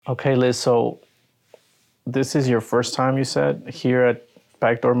Okay, Liz, so this is your first time, you said, here at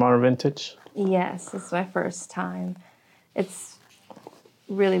Backdoor Modern Vintage? Yes, it's my first time. It's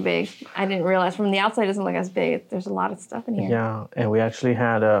really big. I didn't realize from the outside it doesn't look as big. There's a lot of stuff in here. Yeah, and we actually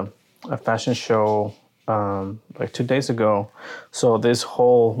had a fashion show like 2 days ago. So this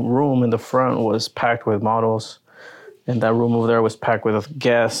whole room in the front was packed with models, and that room over there was packed with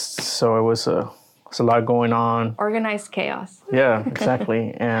guests. So it's a lot going on. Organized chaos. Yeah,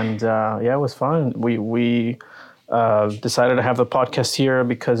 exactly. And yeah, it was fun. We decided to have the podcast here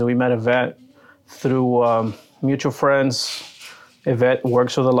because we met Yvette through mutual friends. Yvette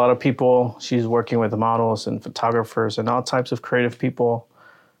works with a lot of people. She's working with models and photographers and all types of creative people.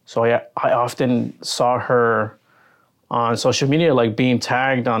 So I often saw her on social media, like being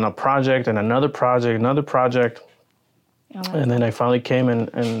tagged on a project and another project. And then I finally came and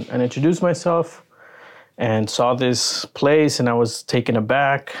introduced myself and saw this place, and I was taken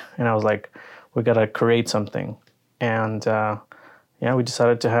aback, and I was like, we got to create something. And yeah, we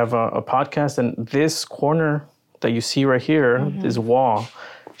decided to have a podcast. And this corner that you see right here, this wall,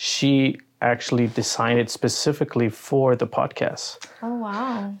 she actually designed it specifically for the podcast. Oh,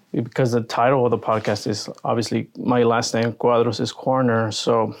 wow. Because the title of the podcast is obviously my last name, Cuadros is corner.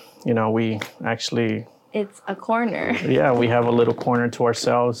 So, we actually... It's a corner. Yeah, we have a little corner to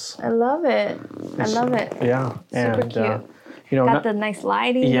ourselves. I love it. I love it. Yeah. Super cute. Got the nice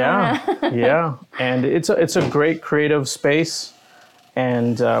lighting. Yeah, yeah. And it's a great creative space.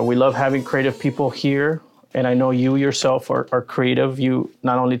 And we love having creative people here. And I know you yourself are creative. You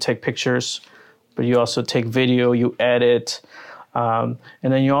not only take pictures, but you also take video, you edit, and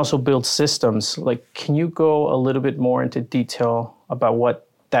then you also build systems. Like, can you go a little bit more into detail about what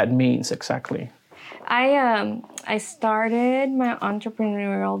that means exactly? I started my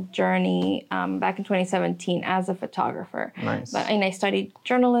entrepreneurial journey back in 2017 as a photographer. Nice. And I studied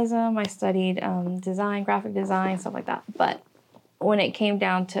journalism, I studied design, graphic design, stuff like that. But when it came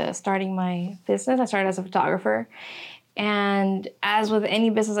down to starting my business, I started as a photographer. And as with any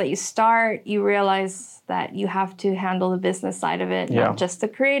business that you start, you realize that you have to handle the business side of it, not just the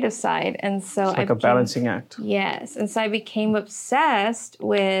creative side. And so it's like a balancing act. Yes. And so I became obsessed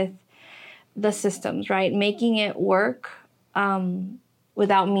with the systems, right? Making it work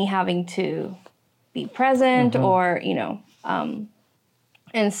without me having to be present or, and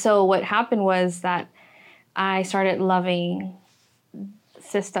so what happened was that I started loving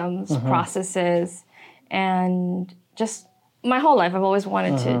systems, processes, and just my whole life, I've always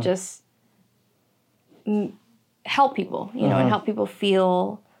wanted to just help people, and help people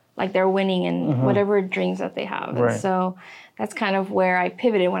feel like they're winning in whatever dreams that they have. Right. And so that's kind of where I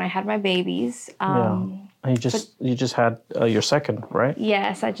pivoted when I had my babies. And you just had your second, right?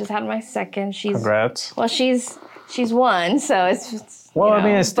 Yes, I just had my second. Congrats. Well, she's one, so it's well, I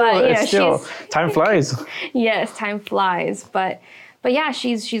mean, it's still time flies. Yes, time flies, but yeah,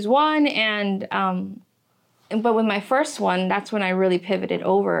 she's one, and but with my first one, that's when I really pivoted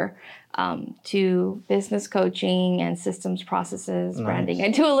over to business coaching and systems, processes, branding. I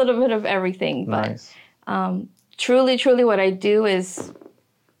do a little bit of everything, but truly what I do is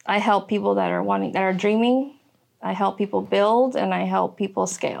I help people that are dreaming. I help people build, and I help people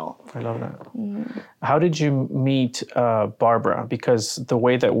scale. I love that. How did you meet Barbara? Because the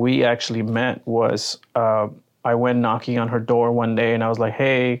way that we actually met was I went knocking on her door one day, and I was like,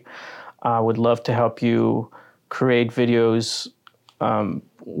 hey, I would love to help you create videos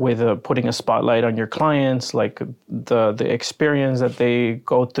with putting a spotlight on your clients, like the experience that they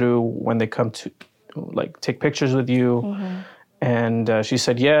go through when they come to take pictures with you. And she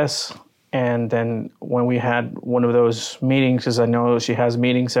said yes. And then when we had one of those meetings, because I know she has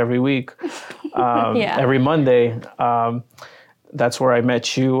meetings every week, every Monday, that's where I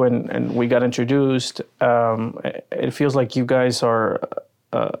met you and we got introduced. It feels like you guys are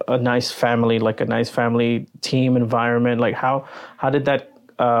a nice family, like a nice family team environment. Like how did that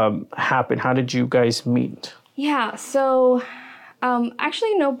happen? How did you guys meet? Yeah, so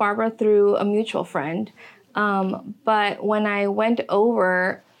actually know Barbara through a mutual friend. But when I went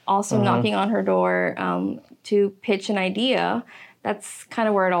over, also knocking on her door to pitch an idea, that's kind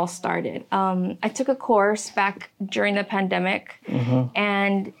of where it all started. I took a course back during the pandemic,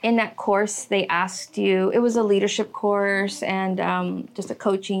 and in that course, they asked you, it was a leadership course and just a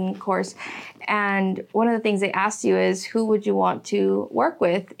coaching course. And one of the things they asked you is, who would you want to work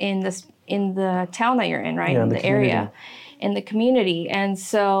with in the town that you're in, right? Yeah, in the area, in the community. And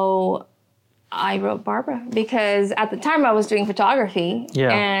so I wrote Barbara because at the time I was doing photography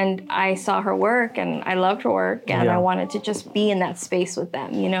and I saw her work and I loved her work and I wanted to just be in that space with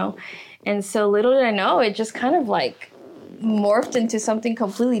them, And so little did I know, it just kind of morphed into something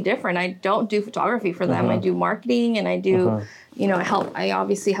completely different. I don't do photography for them. I do marketing, and I do, I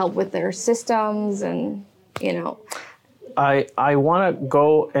obviously help with their systems, and, I want to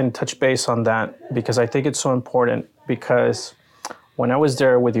go and touch base on that because I think it's so important, because when I was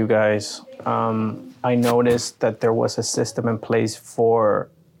there with you guys, I noticed that there was a system in place for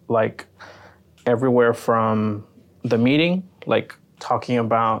like everywhere from the meeting, like talking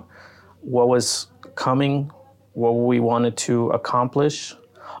about what was coming, what we wanted to accomplish,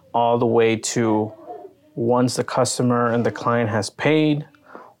 all the way to once the customer and the client has paid,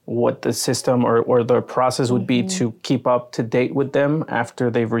 what the system or the process would be to keep up to date with them after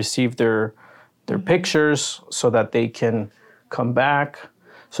they've received their pictures so that they can come back.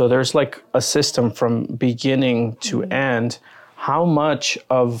 So there's like a system from beginning to end. How much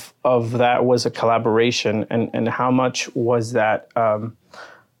of that was a collaboration, and how much was that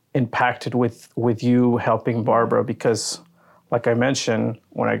impacted with you helping Barbara? Because like I mentioned,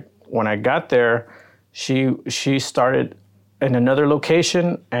 when I got there, she started in another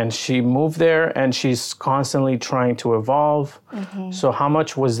location and she moved there, and she's constantly trying to evolve. So how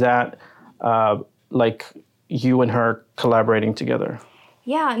much was that like you and her collaborating together?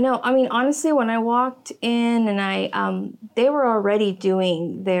 Yeah, no, I mean, honestly, when I walked in and they were already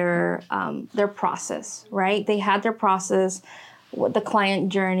doing their process, right? They had their process, the client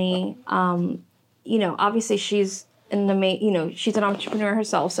journey. Obviously she's she's an entrepreneur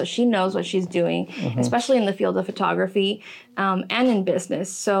herself, so she knows what she's doing, especially in the field of photography, and in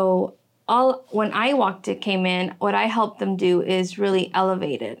business. So when I came in, what I helped them do is really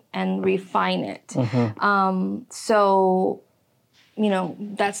elevate it and refine it. So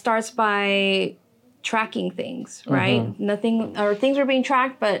that starts by tracking things, right? Things were being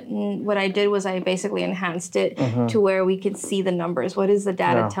tracked, but what I did was I basically enhanced it to where we could see the numbers. What is the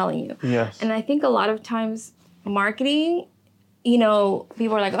data telling you? Yes. And I think a lot of times marketing,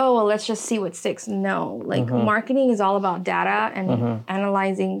 people are like, oh, well, let's just see what sticks. No, marketing is all about data and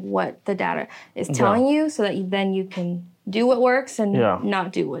analyzing what the data is telling you, so that then you can do what works and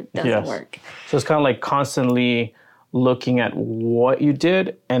not do what doesn't work. So it's kind of like constantly looking at what you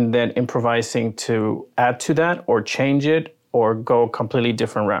did and then improvising to add to that or change it or go a completely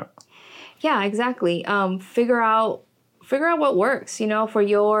different route. Yeah, exactly. Figure out what works,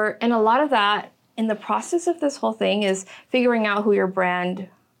 for and a lot of that in the process of this whole thing is figuring out who your brand,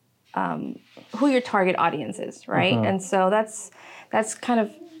 who your target audience is, right? And so that's kind of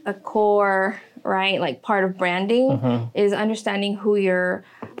a core, right? Like part of branding is understanding who you're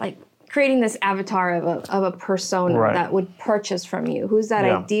like, creating this avatar of a persona that would purchase from you. Who's that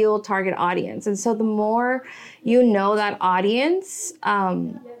ideal target audience? And so the more you know that audience,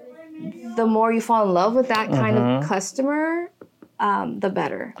 the more you fall in love with that kind of customer, the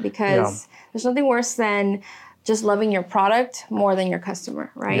better. Because there's nothing worse than just loving your product more than your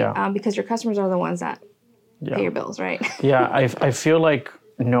customer, right? Yeah. Because your customers are the ones that pay your bills, right? Yeah, I feel like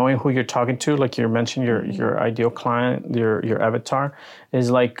knowing who you're talking to, like you mentioned, your ideal client, your avatar,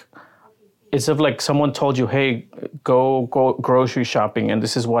 is like, it's like someone told you, hey, go grocery shopping and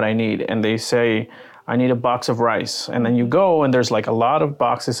this is what I need. And they say, I need a box of rice. And then you go and there's like a lot of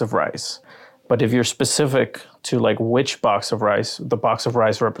boxes of rice. But if you're specific to like which box of rice, the box of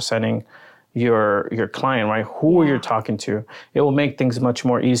rice representing your client, right? Who you're talking to, it will make things much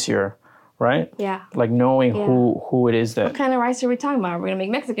more easier, right? Yeah. Like knowing who it is that. What kind of rice are we talking about? We're going to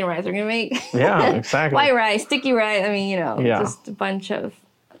make Mexican rice. We're going to make exactly. white rice, sticky rice. I mean, just a bunch of...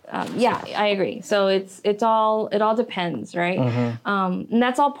 I agree. So it all depends, right? And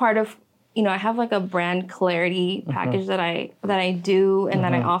that's all part of, I have like a brand clarity package that I do and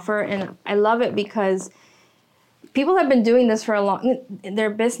that I offer, and I love it because people have been doing this for their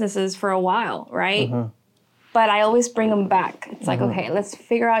businesses for a while, right? But I always bring them back. It's like, okay, let's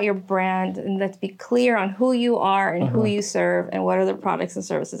figure out your brand and let's be clear on who you are and who you serve and what are the products and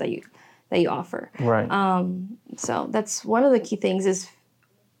services that you offer. Right. So that's one of the key things is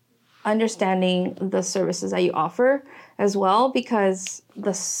understanding the services that you offer as well, because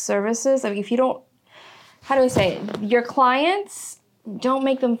the services, I mean, if you don't, how do I say it? Your clients, don't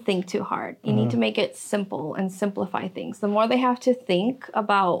make them think too hard. You need to make it simple and simplify things. The more they have to think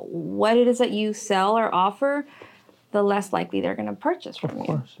about what it is that you sell or offer, the less likely they're going to purchase from you. Of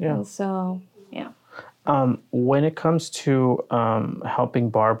course, yeah. And so, yeah. When it comes to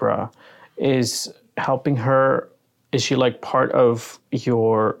helping Barbara, is helping her, is she like part of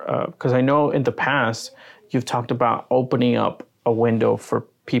your, because I know in the past you've talked about opening up a window for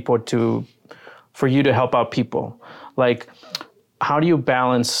you to help out people. Like, how do you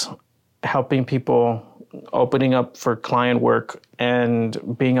balance helping people opening up for client work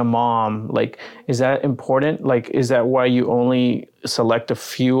and being a mom, like, is that important? Like, is that why you only select a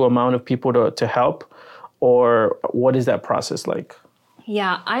few amount of people to help? Or what is that process like?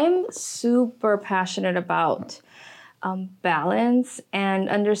 Yeah, I'm super passionate about balance and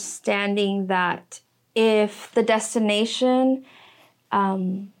understanding that if the destination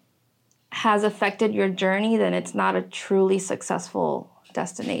has affected your journey, then it's not a truly successful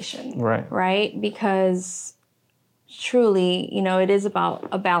destination. Right. Right? Because truly, it is about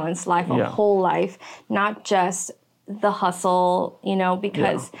a balanced life, a whole life, not just the hustle,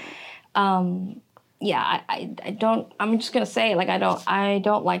 because I don't, I'm just going to say, like, I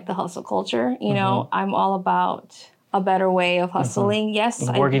don't like the hustle culture. I'm all about a better way of hustling. Yes,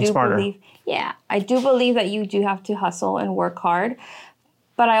 Working smarter. I do believe that you do have to hustle and work hard.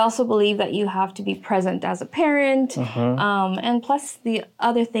 But I also believe that you have to be present as a parent, and plus the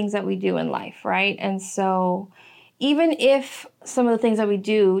other things that we do in life, right? And so even if some of the things that we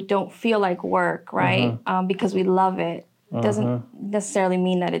do don't feel like work, right, because we love it, doesn't necessarily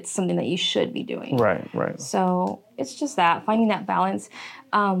mean that it's something that you should be doing. Right. So it's just that, finding that balance.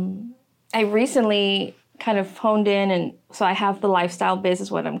 I recently kind of honed in, and so I have the lifestyle biz is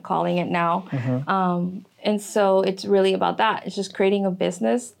what I'm calling it now. And so it's really about that. It's just creating a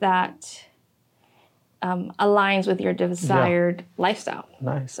business that aligns with your desired lifestyle.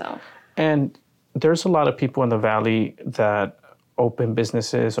 Nice. So, and there's a lot of people in the Valley that open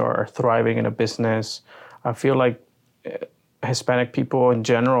businesses or are thriving in a business. I feel like Hispanic people in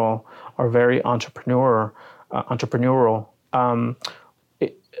general are very entrepreneurial.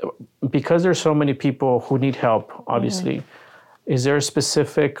 Because there's so many people who need help, obviously. Is there a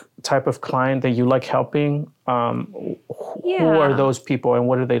specific type of client that you like helping? Who are those people and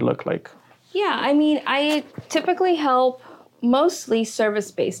what do they look like? Yeah, I mean, I typically help mostly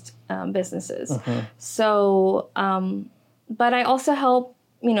service-based businesses. So, but I also help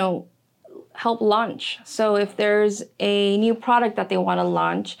launch. So if there's a new product that they want to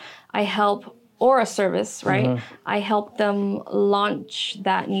launch, I help, or a service, right? I help them launch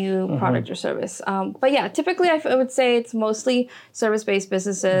that new product or service. But yeah, typically I would say it's mostly service-based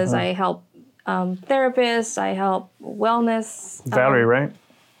businesses. I help therapists. I help wellness. Valerie, right?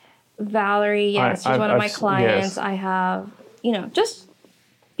 Valerie, yes, she's one of my clients. Yes. I have, just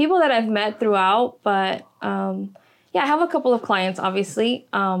people that I've met throughout. But I have a couple of clients, obviously.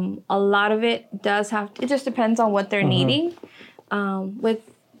 A lot of it it just depends on what they're needing.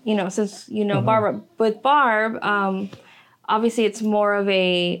 Since Barbara, with Barb, obviously it's more of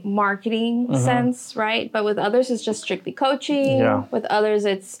a marketing sense, right? But with others, it's just strictly coaching. Yeah. With others,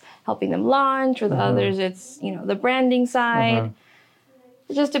 it's helping them launch. With others, it's, the branding side.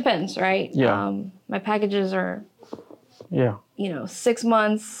 It just depends, right? Yeah. My packages are, 6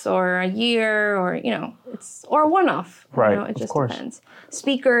 months or a year or, or a one-off. Right, it just depends.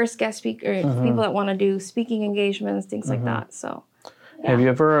 Speakers, guest speakers, people that want to do speaking engagements, things like that, so. Yeah. Have you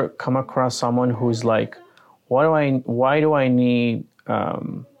ever come across someone who's like, why do I need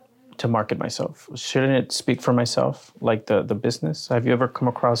to market myself? Shouldn't it speak for myself, like the business? Have you ever come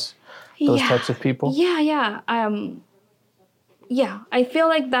across those types of people? Yeah. I feel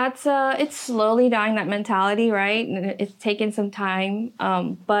like that's it's slowly dying, that mentality, right? And it's taken some time,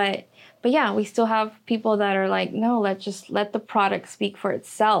 but yeah, we still have people that are like, no, let's just let the product speak for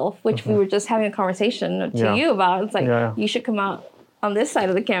itself, which we were just having a conversation to you about. It's like, you should come out on this side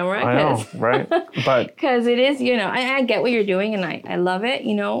of the camera. I know, right? But because it is, I get what you're doing and I love it,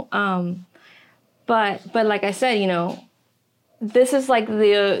 but like I said, this is like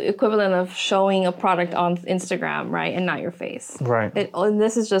the equivalent of showing a product on Instagram, right? And not your face. Right. And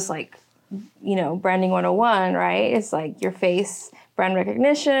this is just like, branding 101, right? It's like your face, brand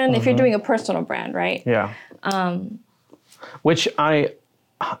recognition, if you're doing a personal brand, right? Yeah. The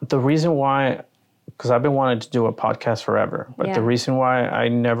reason why, because I've been wanting to do a podcast forever, but the reason why I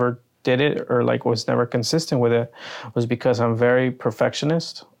never did it or like was never consistent with it was because I'm very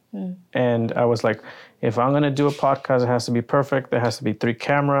perfectionist. And I was like, if I'm going to do a podcast, it has to be perfect. There has to be 3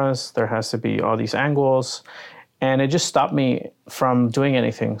 cameras. There has to be all these angles. And it just stopped me from doing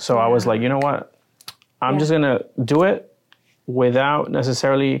anything. So I was like, you know what? I'm just going to do it without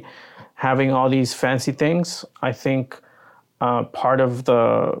necessarily having all these fancy things. I think part of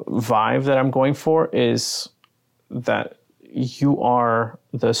the vibe that I'm going for is that you are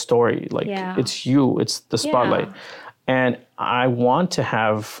the story. Like it's you, it's the spotlight. And I want to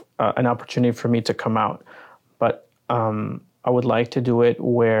have an opportunity for me to come out. But I would like to do it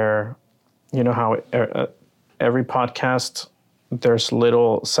where, how every podcast there's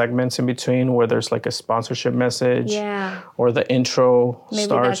little segments in between where there's like a sponsorship message, Yeah. or the intro Maybe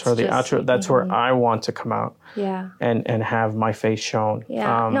starts, or the just, outro. That's where I want to come out. Yeah. And have my face shown.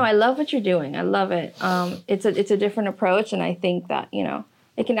 Yeah. No, I love what you're doing. I love it. It's a different approach, and I think that,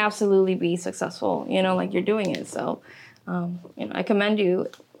 it can absolutely be successful, like you're doing it. So, I commend you,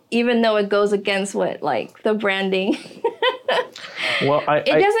 even though it goes against what, like, the branding. Well, it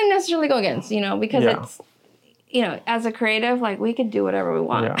doesn't necessarily go against, because Yeah. it's, as a creative, like, we could do whatever we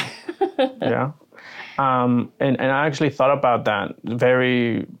want. Yeah. And I actually thought about that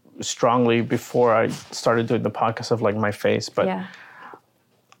very strongly before I started doing the podcast of like my face, but Yeah.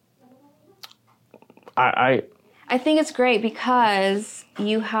 I think it's great because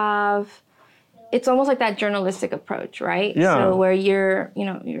it's almost like that journalistic approach, right? Yeah. So where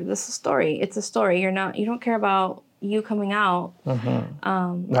this is a story. It's a story. You don't care about you coming out. I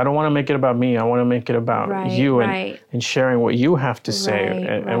don't want to make it about me. I want to make it about you and sharing what you have to say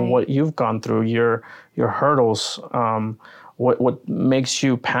and what you've gone through, your hurdles, what makes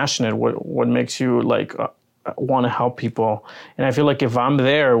you passionate, what makes you like want to help people. And I feel like if I'm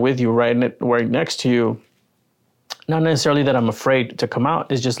there with you, right next to you, not necessarily that I'm afraid to come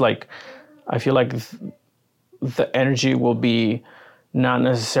out. It's just like I feel like the energy will be not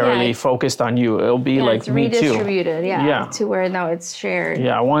necessarily focused on you. It'll be like it's me too. Redistributed, to where now it's shared.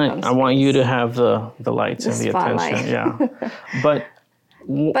 Yeah, I want you to have the lights and the attention. Yeah, but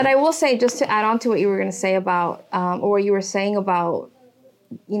I will say, just to add on to what you were going to say about, or what you were saying about,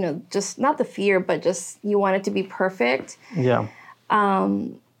 just not the fear, but just you want it to be perfect. Yeah.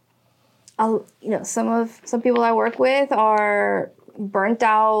 Some people I work with are burnt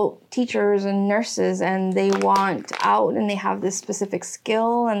out teachers and nurses, and they want out, and they have this specific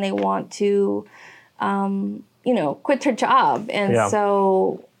skill, and they want to, quit their job. And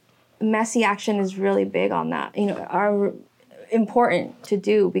so messy action is really big on that, are important to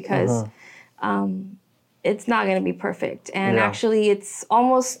do because it's not going to be perfect. And actually it's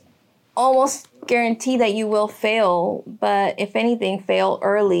almost guaranteed that you will fail, but if anything, fail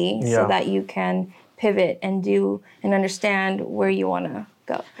early so that you can pivot and do and understand where you want to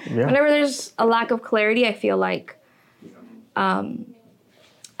go. Yeah. Whenever there's a lack of clarity, I feel like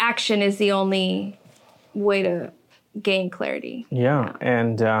action is the only way to gain clarity. Yeah.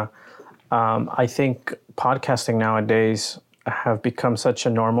 And I think podcasting nowadays have become such a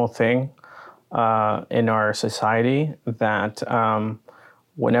normal thing in our society that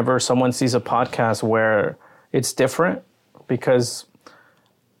whenever someone sees a podcast where it's different, because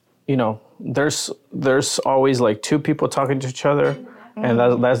there's always like two people talking to each other, and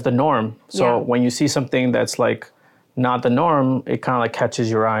that's the norm. So when you see something that's like not the norm, it kind of like catches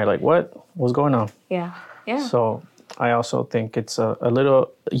your eye, like what's going on? Yeah. So I also think it's a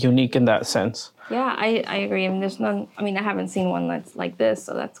little unique in that sense. Yeah, I agree. There's none. I haven't seen one that's like this,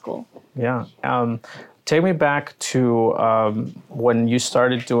 so that's cool. Yeah. Take me back to when you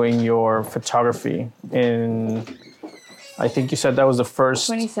started doing your photography in, I think you said that was the first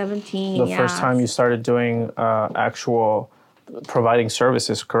 2017. The first time you started doing actual providing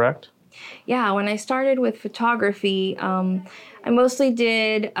services, correct? Yeah, when I started with photography, I mostly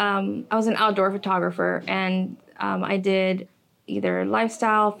did. I was an outdoor photographer, and I did either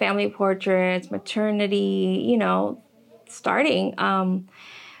lifestyle, family portraits, maternity. Starting.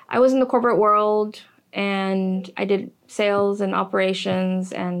 I was in the corporate world, and I did sales and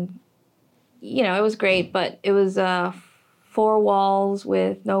operations, and it was great, but it was 4 walls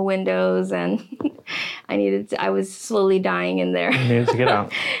with no windows, and I was slowly dying in there. You needed to get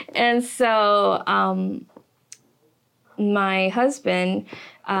out. And so my husband,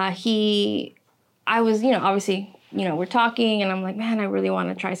 I was, obviously, we're talking, and I'm like, man, I really want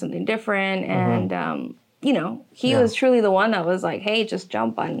to try something different. And, he was truly the one that was like, hey, just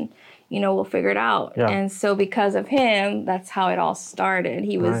jump on, we'll figure it out. Yeah. And so because of him, that's how it all started.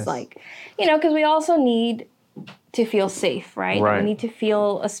 He was like, because we also need to feel safe, right? We need to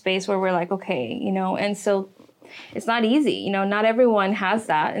feel a space where we're like, okay, and so it's not easy, not everyone has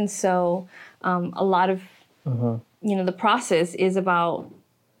that. And so a lot of, the process is about,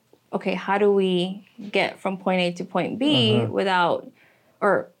 okay, how do we get from point A to point B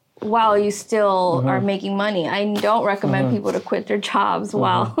while you still are making money? I don't recommend people to quit their jobs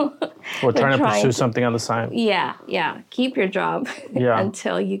while we're trying to pursue something on the side. Yeah. Keep your job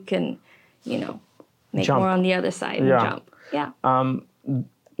until you can, make more on the other side and jump. Yeah.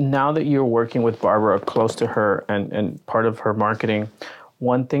 Now that you're working with Barbara close to her and part of her marketing,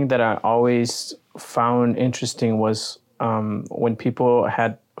 one thing that I always found interesting was when people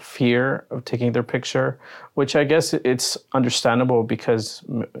had fear of taking their picture, which I guess it's understandable because,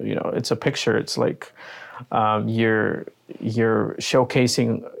 it's a picture. It's like, you're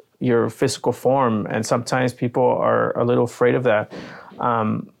showcasing your physical form, and sometimes people are a little afraid of that.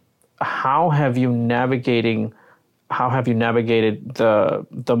 How have you navigated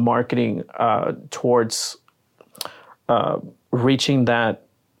the marketing towards reaching that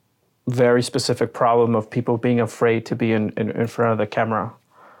very specific problem of people being afraid to be in front of the camera?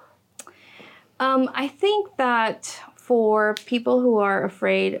 I think that for people who are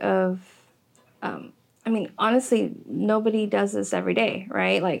afraid of, honestly, nobody does this every day,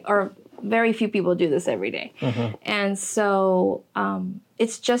 right? Like, or very few people do this every day. And so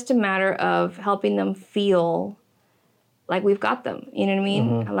it's just a matter of helping them feel like we've got them. You know what I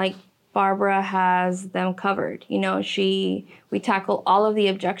mean? Like Barbara has them covered. You know, we tackle all of the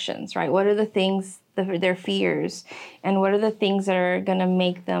objections, right? What are the things, their fears, and what are the things that are going to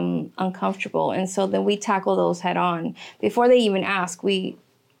make them uncomfortable? And so then we tackle those head on before they even ask.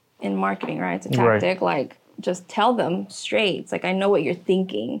 In marketing, right? It's a tactic, like just tell them straight. It's like, I know what you're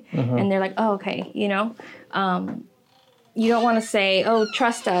thinking. And they're like, oh, okay, you know? You don't want to say, oh,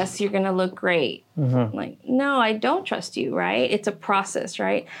 trust us, you're going to look great. Like, no, I don't trust you, right? It's a process,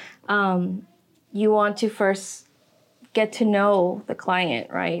 right? You want to first get to know the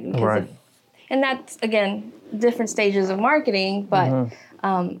client, right? Because and that's, again, different stages of marketing, but,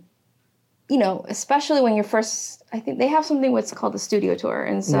 you know, especially when you're first, I think they have something what's called the studio tour.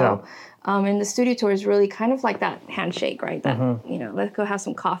 And so, and the studio tour is really kind of like that handshake, right? That, you know, let's go have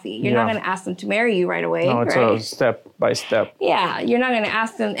some coffee. You're not going to ask them to marry you right away. No, it's a step by step. Yeah, you're not going to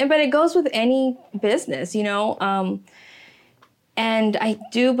ask them. But it goes with any business, you know. And I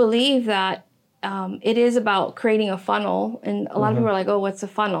do believe that it is about creating a funnel. And a lot of people are like, oh, what's a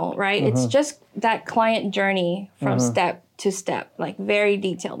funnel, right? It's just that client journey from step to step, like very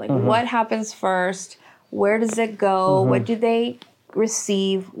detailed. Like what happens first? Where does it go? What do they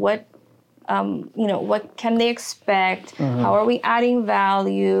receive? What, you know, what can they expect? How are we adding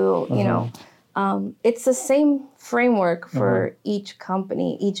value? You know, it's the same framework for each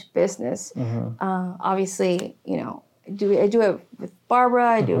company, each business. Obviously, you know, I do it with Barbara.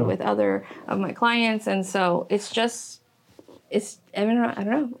 I do it with other of my clients. And so it's just, I don't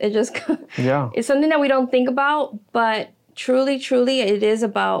know. It just, it's something that we don't think about, but truly, it is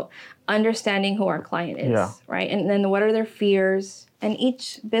about understanding who our client is, right? And then what are their fears? And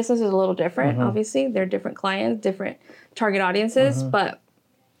each business is a little different, obviously. They're different clients, different target audiences, but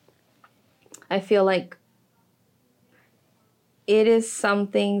I feel like it is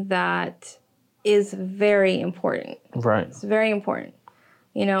something that is very important. Right. It's very important.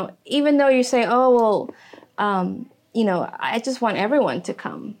 You know, even though you say, oh, well, you know, I just want everyone to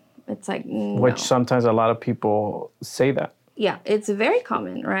come. It's like, no. Which sometimes a lot of people say that. Yeah, it's very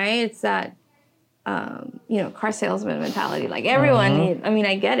common, right? It's that, you know, car salesman mentality. Like everyone needs, I mean,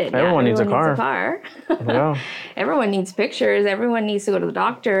 I get it. Everyone needs a car. Yeah. Everyone needs pictures. Everyone needs to go to the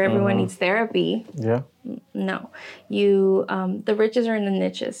doctor. Everyone needs therapy. Yeah. No, the riches are in the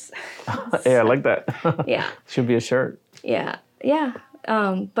niches. Yeah, I like that. Yeah. Should be a shirt. Yeah.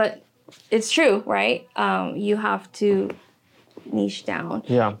 But it's true, right? You have to niche down.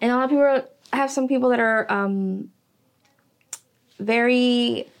 Yeah. And a lot of people I have some people that are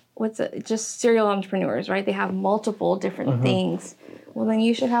very, just serial entrepreneurs, right? They have multiple different things. Well, then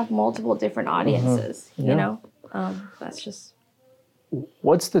you should have multiple different audiences, you know? That's just...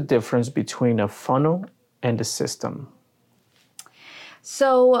 What's the difference between a funnel and a system?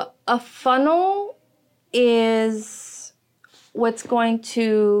 So a funnel is what's going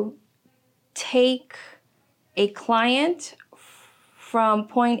to take a client from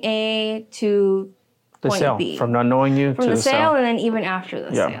point A to point B. From not knowing you from to the sale, and then even after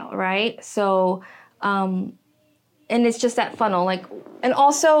the sale, right? So, and it's just that funnel, like, and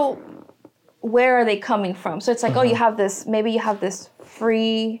also where are they coming from? So it's like, oh, maybe you have this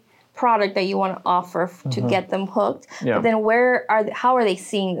free product that you want to offer to get them hooked. Yeah. But then how are they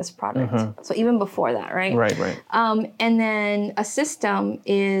seeing this product? So even before that, right? Right. And then a system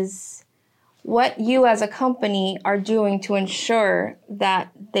is what you as a company are doing to ensure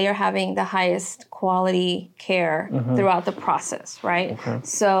that they are having the highest quality care throughout the process, right? Okay.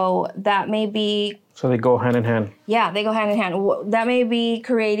 So that may be... So they go hand in hand. Yeah, they go hand in hand. That may be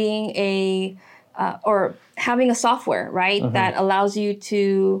creating or having a software, right, that allows you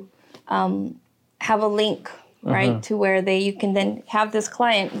to have a link, right, to where you can then have this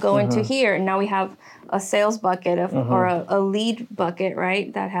client go into here, and now we have a sales bucket or a lead bucket,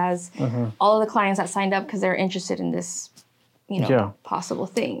 right, that has all of the clients that signed up because they're interested in this, possible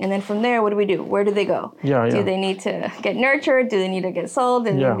thing. And then from there, what do we do? Where do they go? Do they need to get nurtured? Do they need to get sold?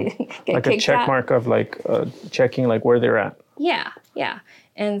 Do they need to get like a check mark of checking where they're at. Yeah.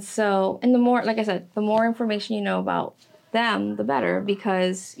 And so, and the more, like I said, the more information you know about them, the better,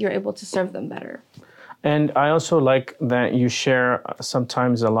 because you're able to serve them better. And I also like that you share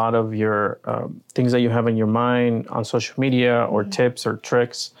sometimes a lot of your things that you have in your mind on social media or tips or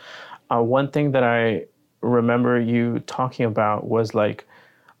tricks. One thing that I remember you talking about was like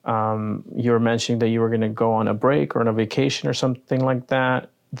you were mentioning that you were going to go on a break or on a vacation or something like that,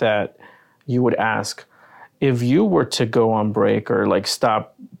 that you would ask, if you were to go on break or like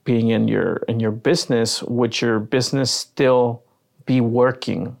stop being in your business, would your business still be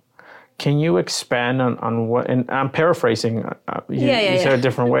working? Can you expand on what, and I'm paraphrasing, you said it a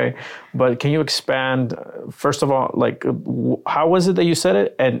different way, but can you expand, first of all, like, how was it that you said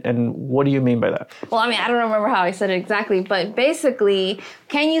it, and what do you mean by that? Well, I mean, I don't remember how I said it exactly, but basically,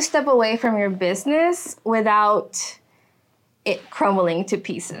 can you step away from your business without it crumbling to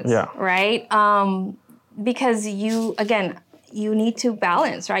pieces? Yeah. Right? Because you need to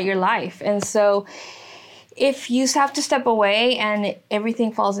balance, right, your life. And so if you have to step away and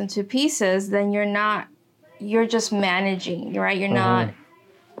everything falls into pieces, then you're just managing, right? You're not,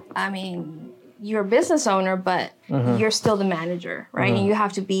 I mean, you're a business owner, but you're still the manager, right? And you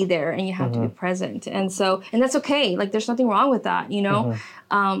have to be there and you have to be present. And so, and that's okay. Like, there's nothing wrong with that, you know?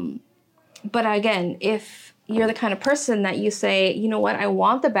 But again, if you're the kind of person that you say, you know what, I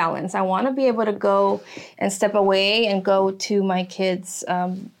want the balance. I want to be able to go and step away and go to my kids'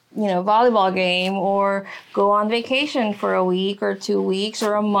 volleyball game, or go on vacation for a week or 2 weeks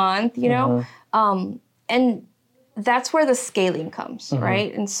or a month, you know? And that's where the scaling comes,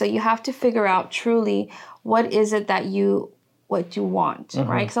 right? And so you have to figure out truly what is it that what you want,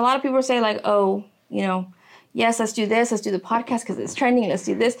 right? Because a lot of people say like, oh, you know, yes, let's do this. Let's do the podcast because it's trending. Let's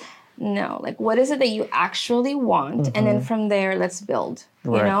do this. No, like, what is it that you actually want? And then from there, let's build,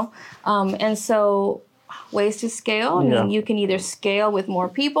 you know? And so ways to scale. I mean, you can either scale with more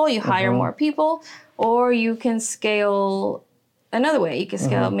people, you hire more people, or you can scale another way. You can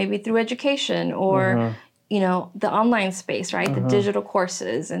scale maybe through education or, you know, the online space, right? The digital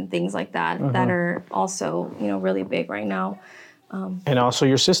courses and things like that that are also, you know, really big right now. And also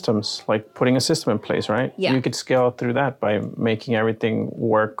your systems, like putting a system in place, right? Yeah. You could scale through that by making everything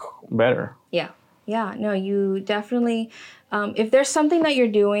work better. Yeah. Yeah. No, you definitely, if there's something that you're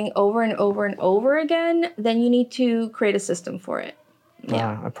doing over and over and over again, then you need to create a system for it.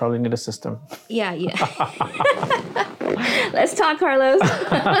 Yeah. I probably need a system. Yeah. Let's talk, Carlos.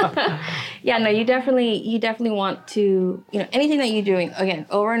 Yeah, no, you definitely want to, you know, anything that you're doing, again,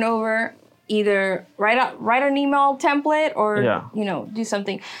 over and over, either write an email template or, you know, do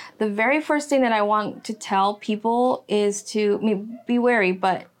something. The very first thing that I want to tell people is to, I mean, be wary,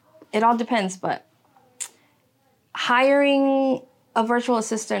 but it all depends, but hiring a virtual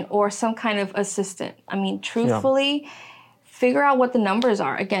assistant or some kind of assistant, I mean, truthfully, figure out what the numbers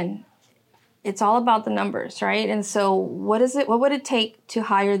are. Again, it's all about the numbers, right? And so what would it take to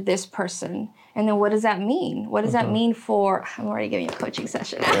hire this person? And then what does that mean? What does that mean for, I'm already giving you a coaching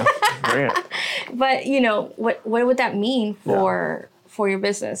session. Great. But, you know, what would that mean for your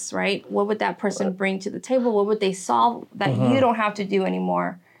business, right? What would that person bring to the table? What would they solve that you don't have to do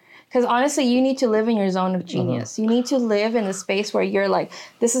anymore? Because honestly, you need to live in your zone of genius. You need to live in the space where you're like,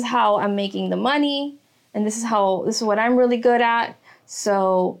 this is how I'm making the money, and this is what I'm really good at.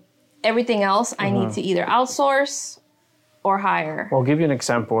 So everything else I need to either outsource or hire. Well, I'll give you an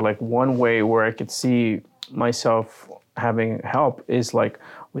example. Like, one way where I could see myself having help is like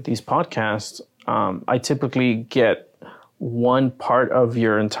with these podcasts. I typically get one part of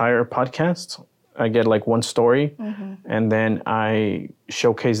your entire podcast. I get like one story, and then I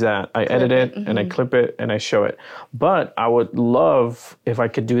showcase that. I edit it, and I clip it, and I show it. But I would love if I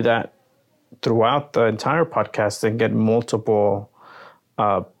could do that throughout the entire podcast and get multiple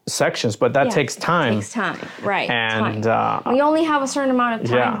sections, but that takes time. It takes time, right. And we only have a certain amount of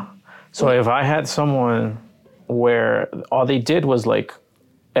time. Yeah. So if I had someone where all they did was like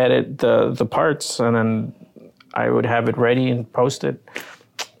edit the parts, and then I would have it ready and post it,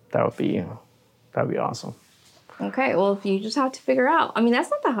 that'd be awesome. Okay, well, if you just have to figure out, I mean, that's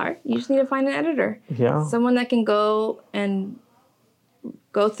not that hard. You just need to find an editor. Yeah. Someone that can go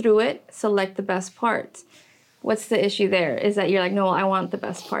through it, select the best parts. What's the issue there? Is that you're like, no, I want the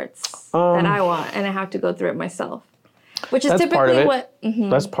best parts that I want, and I have to go through it myself. Which is typically what...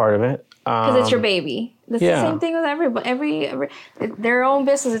 That's part of it. Because it's your baby. That's the same thing with everybody. Every their own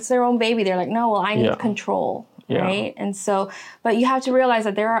business, it's their own baby. They're like, no, well, I need control, right? And so, but you have to realize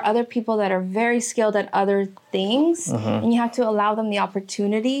that there are other people that are very skilled at other things, and you have to allow them the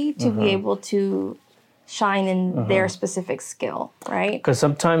opportunity to be able to shine in their specific skill, right? Because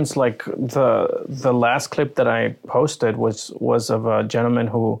sometimes, like the last clip that I posted was of a gentleman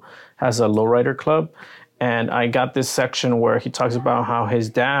who has a lowrider club, and I got this section where he talks about how his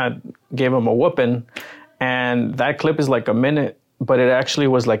dad gave him a whooping, and that clip is like a minute, but it actually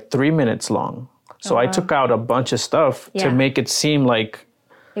was like 3 minutes long. So I took out a bunch of stuff to make it seem like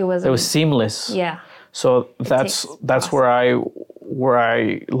it was seamless. Yeah. So that's where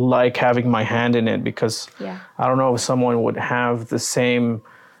I like having my hand in it, because I don't know if someone would have the same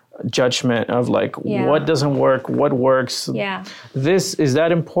judgment of like what doesn't work, what works. Yeah. This is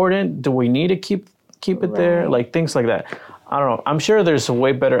that important? Do we need to keep it there? Like things like that. I don't know. I'm sure there's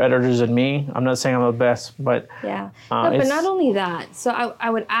way better editors than me. I'm not saying I'm the best, but but not only that. So I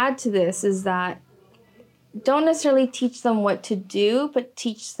would add to this is that don't necessarily teach them what to do, but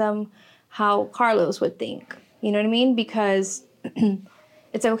teach them how Carlos would think. You know what I mean? Because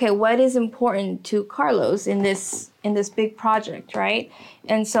it's okay, what is important to Carlos in this big project, right?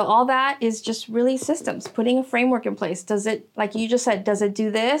 And so all that is just really systems, putting a framework in place. Does it, like you just said, does it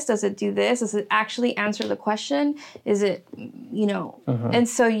do this? Does it do this? Does it actually answer the question? Is it, and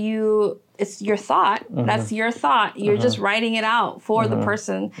so it's your thought. That's your thought. You're just writing it out for the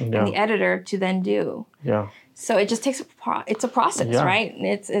person and the editor to then do. Yeah. So it just takes it's a process, right?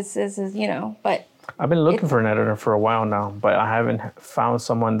 It's but I've been looking for an editor for a while now, but I haven't found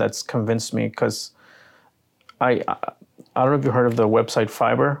someone that's convinced me, because I don't know if you heard of the website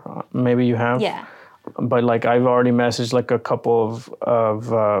Fiverr. Maybe you have. Yeah. But like I've already messaged like a couple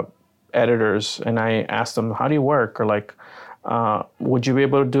of editors, and I asked them, how do you work? Or like, would you be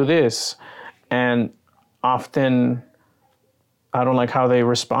able to do this? And often I don't like how they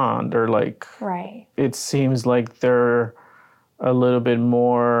respond, or like it seems like they're a little bit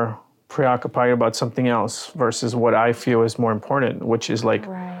more preoccupied about something else versus what I feel is more important, which is like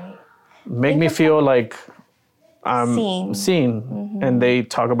make me feel like I'm seen. And they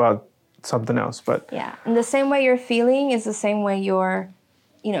talk about something else. But and the same way you're feeling is the same way your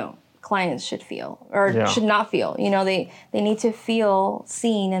clients should feel or should not feel. They need to feel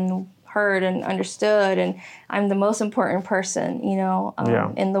seen and heard and understood, and I'm the most important person in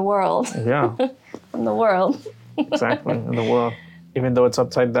the world. In the world. Exactly, in the world, even though it's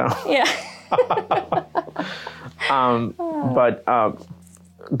upside down. But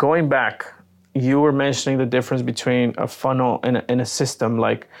going back, you were mentioning the difference between a funnel and a system.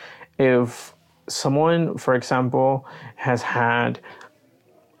 Like if someone, for example, has had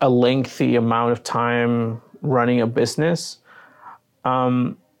a lengthy amount of time running a business,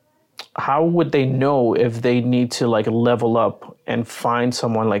 how would they know if they need to like level up and find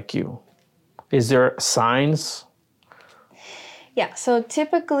someone like you? Is there signs? Yeah, so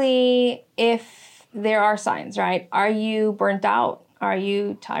typically if there are signs, right? Are you burnt out? Are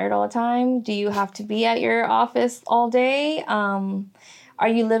you tired all the time? Do you have to be at your office all day? Are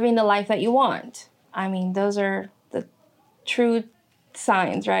you living the life that you want? I mean, those are the true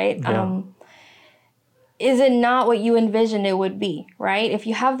signs, right? Yeah. Is it not what you envisioned it would be, right? If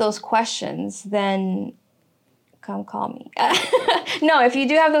you have those questions, then come call me. No, if you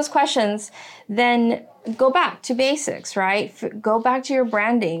do have those questions, then go back to basics, right? Go back to your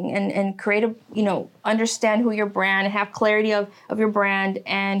branding and create understand who your brand, have clarity of your brand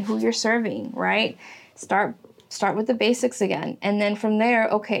and who you're serving, right? Start with the basics again. And then from there,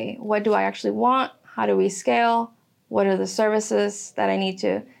 okay, what do I actually want? How do we scale? What are the services that I need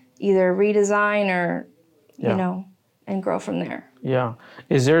to either redesign or, and grow from there? Yeah.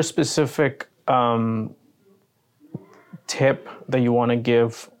 Is there a specific tip that you want to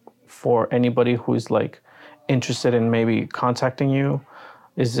give for anybody who's like interested in maybe contacting you?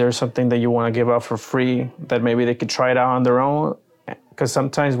 Is there something that you want to give out for free that maybe they could try it out on their own? Because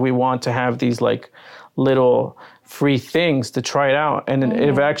sometimes we want to have these like little free things to try it out. And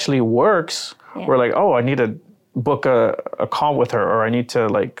if it actually works, we're like, oh, I need to book a call with her, or I need to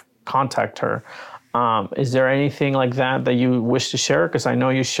like contact her. Is there anything like that you wish to share? Because I know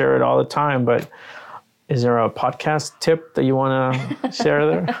you share it all the time, but is there a podcast tip that you want to share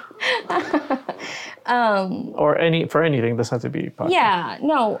there? Or for anything, doesn't have to be podcast. Yeah,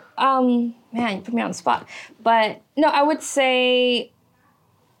 no, man, you put me on the spot. But no, I would say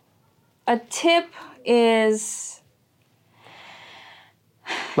a tip is...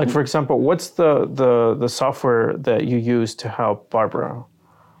 Like, for example, what's the software that you use to help Barbara?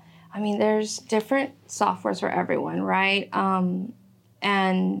 I mean, there's different softwares for everyone, right?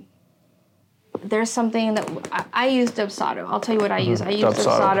 And there's something that I use Dubsado. I'll tell you what I use. I use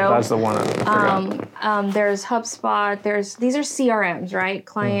Dubsado. That's the one I forgot. There's HubSpot. These are CRMs, right?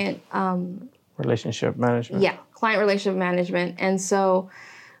 Client relationship management. Yeah, client relationship management. And so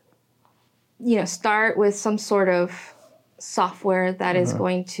start with some sort of software that is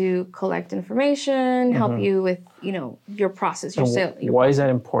going to collect information, help you with, your process, your sale. Why is that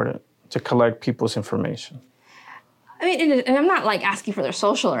important to collect people's information? I mean, and I'm not like asking for their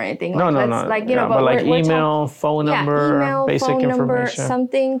social or anything. No. Like, but like email, phone number, basic phone number, information.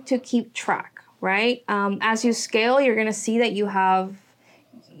 something to keep track, right? As you scale, you're going to see that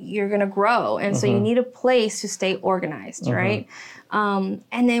you're going to grow. And so you need a place to stay organized, right? And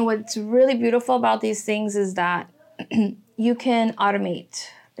then what's really beautiful about these things is that you can automate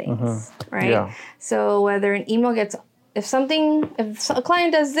things, right? Yeah. So whether an email if a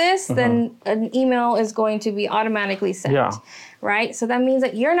client does this, then an email is going to be automatically sent, right? So that means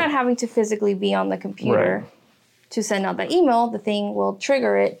that you're not having to physically be on the computer to send out that email. The thing will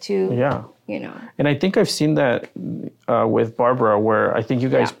trigger it to, And I think I've seen that with Barbara, where I think you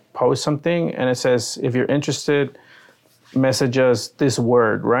guys post something and it says, if you're interested, message us this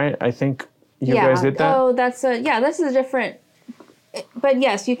word, right? I think you guys did that. Oh, this is a different. But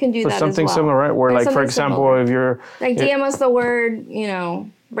yes, you can do that something as well. Similar, right? Where, like, for example, similar. if you're like DM us the word,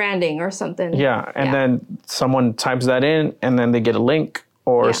 branding or something. Yeah, and then someone types that in, and then they get a link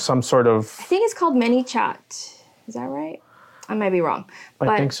or some sort of. I think it's called ManyChat. Is that right? I might be wrong.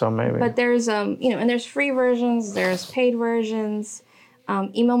 I think so, maybe. But there's and there's free versions, there's paid versions.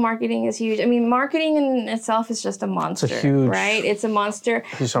 Email marketing is huge. I mean, marketing in itself is just a monster, right? It's a monster.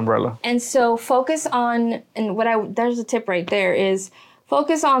 Huge umbrella. And so focus on, and there's a tip right there is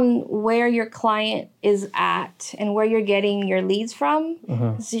focus on where your client is at and where you're getting your leads from.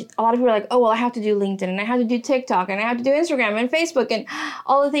 See, a lot of people are like, oh, well, I have to do LinkedIn and I have to do TikTok and I have to do Instagram and Facebook and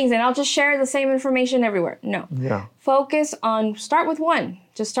all the things. And I'll just share the same information everywhere. No. Yeah. Focus on, start with one.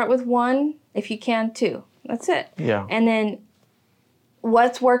 Just start with one if you can, two. That's it. Yeah. And then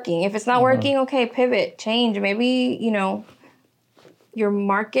what's working? If it's not working, okay, pivot, change. Maybe, your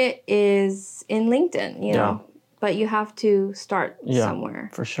market is in LinkedIn, but you have to start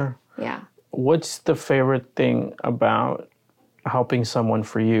somewhere. For sure. Yeah. What's the favorite thing about helping someone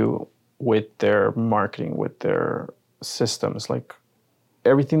for you with their marketing, with their systems? Like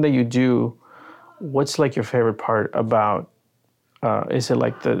everything that you do, what's like your favorite part about is it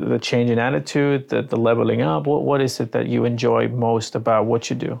like the change in attitude, the leveling up? What is it that you enjoy most about what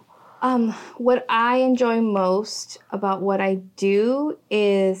you do? What I enjoy most about what I do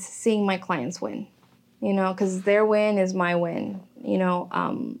is seeing my clients win, because their win is my win.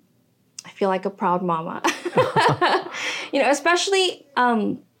 I feel like a proud mama, especially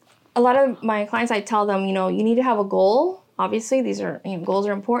a lot of my clients, I tell them, you need to have a goal. Obviously, these are, goals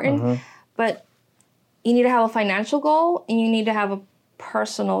are important, but you need to have a financial goal and you need to have a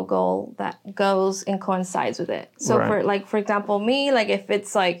personal goal that goes and coincides with it. So for example, me, like if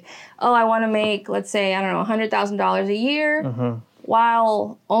it's like, oh, I want to make, let's say, I don't know, $100,000 a year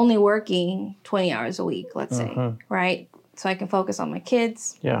while only working 20 hours a week, let's say, right? So I can focus on my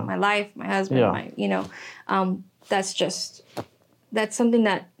kids, my life, my husband, that's something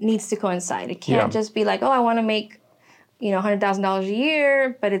that needs to coincide. It can't just be like, oh, I want to make, $100,000 a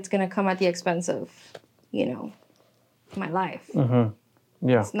year, but it's going to come at the expense of, my life.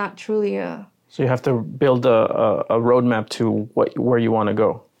 Yeah. It's not truly a... So you have to build a roadmap to where you want to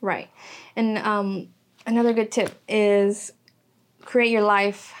go. Right. And another good tip is create your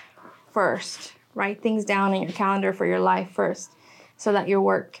life first. Write things down in your calendar for your life first so that your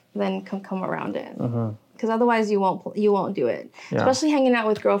work then can come around it. Because otherwise you won't do it. Yeah. Especially hanging out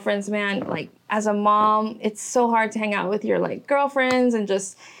with girlfriends, man. Like as a mom, it's so hard to hang out with your like girlfriends and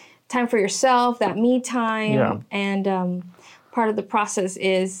just time for yourself, that me time. Yeah. And part of the process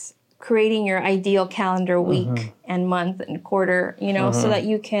is creating your ideal calendar week and month and quarter, so that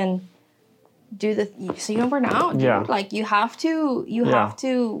you can do so you don't burn out, dude. Yeah. Like you have to, you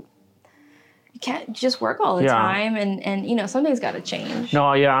can't just work all the time and something's got to change. No,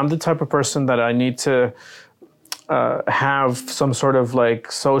 I'm the type of person that I need to have some sort of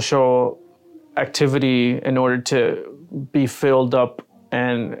like social activity in order to be filled up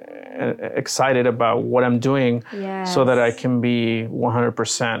and excited about what I'm doing so that I can be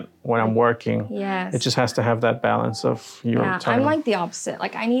 100% when I'm working. Yes. It just has to have that balance of your time. I'm like the opposite.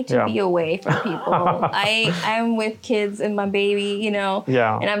 Like I need to be away from people. I'm with kids and my baby, and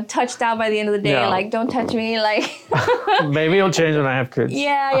I'm touched out by the end of the day. Like, don't touch me. Like maybe it'll change when I have kids.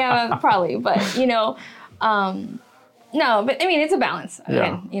 Yeah, probably. But, no, but I mean, it's a balance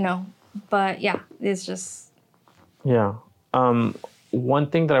again, but it's just. Yeah. One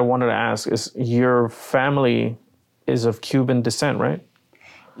thing that I wanted to ask is your family is of Cuban descent, right?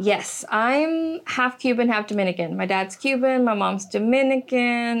 Yes, I'm half Cuban, half Dominican. My dad's Cuban, my mom's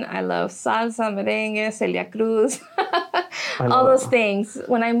Dominican. I love salsa, merengue, Celia Cruz, I all those love it. things.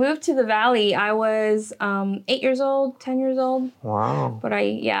 When I moved to the Valley, I was 8 years old, 10 years old. Wow. But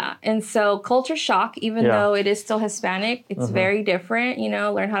yeah. And so culture shock, even Yeah. though it is still Hispanic, it's very different,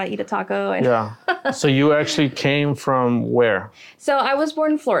 learn how to eat a taco. And Yeah. So you actually came from where? So I was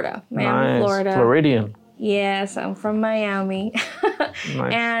born in Florida, Miami, Nice. Florida. Floridian. Yes, I'm from Miami.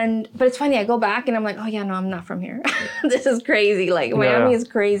 Nice. But it's funny, I go back and I'm like, oh yeah, no, I'm not from here. This is crazy. Like Miami is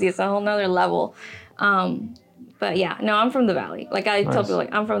crazy. It's a whole nother level. But yeah, no, I'm from the Valley. Like I tell people,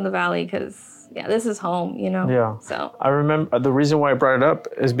 like I'm from the Valley because this is home, Yeah. So I remember the reason why I brought it up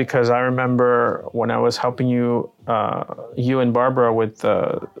is because I remember when I was helping you, you and Barbara with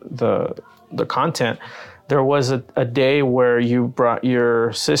the content. There was a day where you brought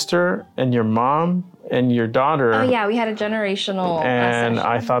your sister and your mom and your daughter. Oh yeah, we had a generational and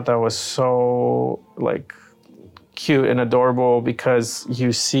session. I thought that was so like cute and adorable because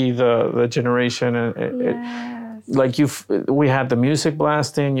you see the generation and like we had the music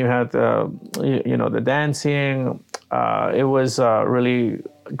blasting, you had the dancing. It was really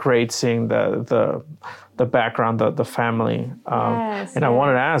great seeing the background, the family. And I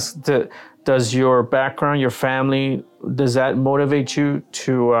wanted to ask, does your background, your family, does that motivate you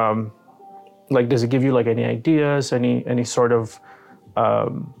to like, does it give you like any ideas, any sort of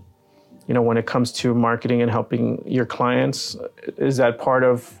when it comes to marketing and helping your clients? Is that part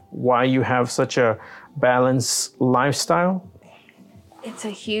of why you have such a balanced lifestyle? It's a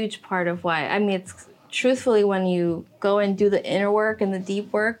huge part of why. I mean, it's truthfully, when you go and do the inner work and the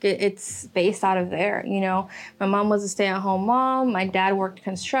deep work, it's based out of there. My mom was a stay-at-home mom. My dad worked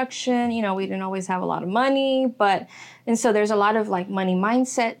construction. We didn't always have a lot of money, and so there's a lot of like money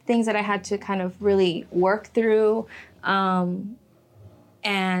mindset things that I had to kind of really work through. And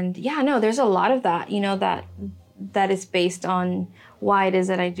yeah, no, there's a lot of that, that is based on why it is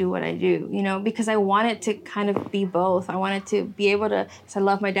that I do what I do, because I wanted to kind of be both. I wanted to be able to, because I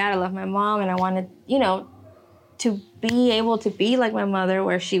love my dad, I love my mom, and I wanted, to be able to be like my mother,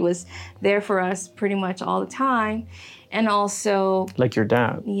 where she was there for us pretty much all the time. And also, like your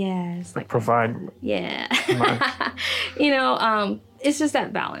dad. Yes. Like provide. Yeah. Nice. It's just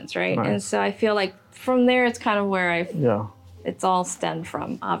that balance, right? Nice. And so I feel like from there, it's kind of where Yeah. It's all stemmed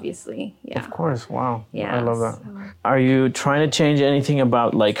from, obviously. Yeah. Of course. Wow. Yeah. I love that. Are you trying to change anything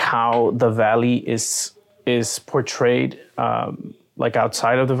about like how the Valley is portrayed, like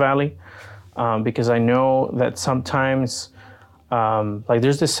outside of the Valley? Because I know that sometimes, like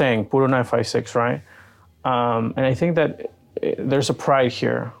there's this saying, "Puro 956," right? And I think that there's a pride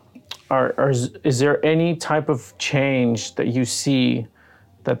here. Is there any type of change that you see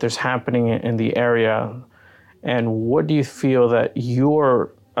that there's happening in the area? And what do you feel that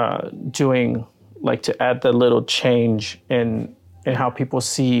you're doing, like to add the little change in how people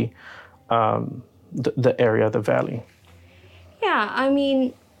see the area, the Valley? Yeah, I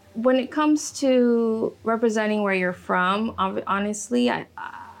mean, when it comes to representing where you're from, honestly,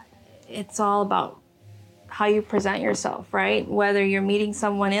 it's all about how you present yourself, right? Whether you're meeting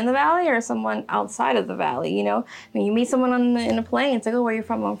someone in the Valley or someone outside of the Valley, When you meet someone in a plane, it's like, oh, where are you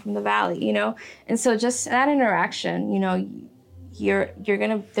from? I'm from the Valley, And so just that interaction, they're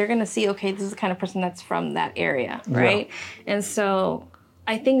gonna see, okay, this is the kind of person that's from that area, right? Yeah. And so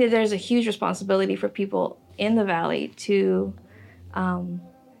I think that there's a huge responsibility for people in the Valley to,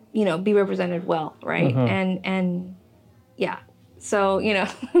 be represented well, right? Mm-hmm. And yeah, so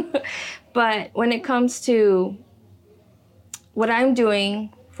but when it comes to what I'm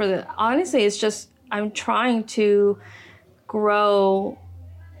doing honestly, it's just I'm trying to grow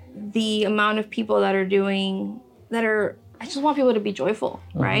the amount of people that are I just want people to be joyful,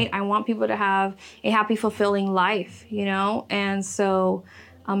 right? I want people to have a happy, fulfilling life, And so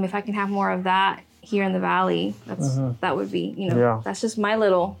if I can have more of that here in the Valley, that would be, that's just my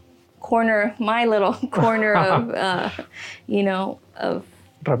little corner of, of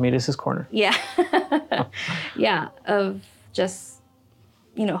Ramirez's corner. Yeah. Yeah, of just,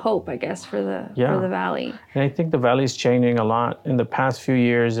 hope, I guess, for the Valley. And I think the Valley is changing a lot. In the past few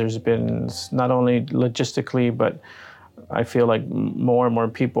years, there's been not only logistically, but I feel like more and more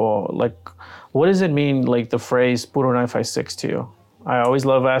people, like, what does it mean, like the phrase Puro 956 to you? I always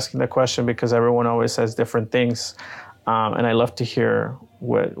love asking that question because everyone always says different things. And I love to hear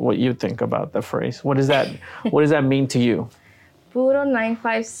what you think about the phrase. What does that mean to you? Puro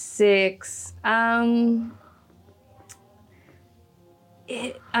 956.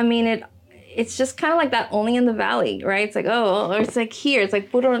 It's just kind of like that only in the Valley, right? It's like, or it's like here. It's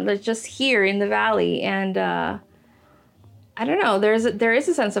like Puro, just here in the Valley. And I don't know. There is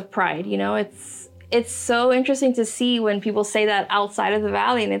a sense of pride. It's so interesting to see when people say that outside of the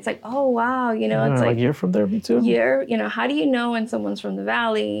valley, and it's like, oh wow, it's like you're from there, me too. How do you know when someone's from the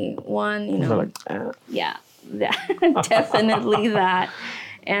valley? One, They're like, yeah, definitely that.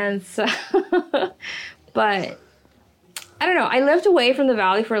 And so, but I don't know. I lived away from the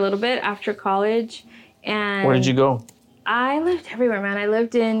valley for a little bit after college, and where did you go? I lived everywhere, man. I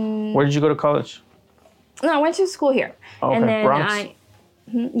lived in. Where did you go to college? No, I went to school here, okay. And then Bronx?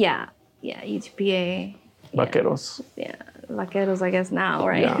 Yeah, UTPA. Vaqueros. Yeah, Vaqueros, I guess now,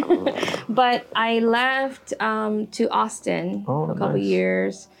 right? Yeah. But I left to Austin for a couple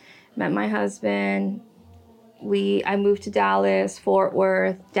years. Met my husband. I moved to Dallas, Fort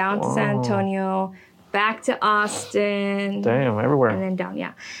Worth, down to San Antonio, back to Austin. Damn, everywhere. And then down,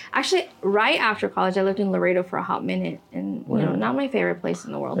 yeah. Actually, right after college, I lived in Laredo for a hot minute, and not my favorite place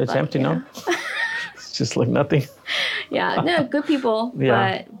in the world. It's empty now. It's just like nothing. Yeah, no, good people,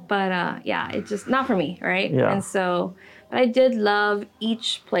 Yeah. but yeah, it's just not for me, right? Yeah. And so, but I did love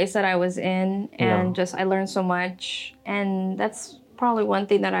each place that I was in, and just I learned so much, and that's probably one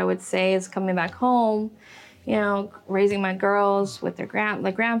thing that I would say is coming back home, raising my girls with their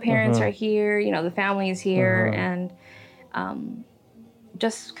grandparents are here, the family is here, and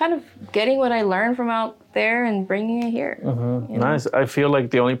just kind of getting what I learned from out there and bringing it here. Nice. I feel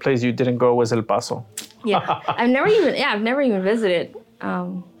like the only place you didn't go was El Paso. Yeah, I've never even visited. I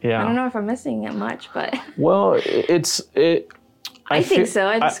don't know if I'm missing it much, but well, I think so.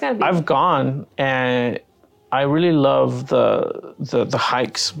 I just gotta be. I've gone, and I really love the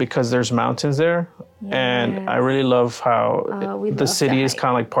hikes because there's mountains there, and I really love how the city is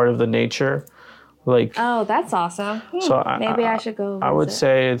kind of like part of the nature. Like, oh, that's awesome. So maybe I should go visit. I would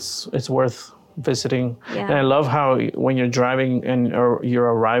say it's worth visiting. Yeah. And I love how when you're driving or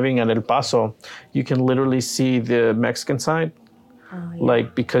you're arriving at El Paso, you can literally see the Mexican side,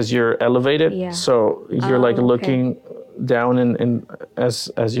 like because you're elevated. Yeah. So you're looking down and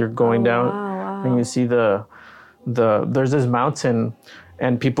as you're going down, wow. and you see there's this mountain,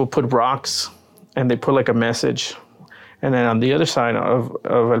 and people put rocks, and they put like a message. And then on the other side of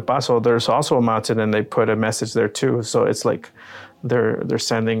El Paso, there's also a mountain, and they put a message there too. So it's like they're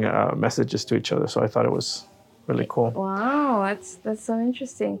sending messages to each other. So I thought it was really cool. Wow, that's so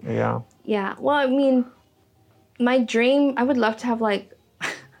interesting. Yeah. Yeah. Well, I mean, my dream, I would love to have like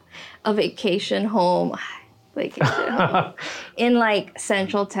a vacation home in like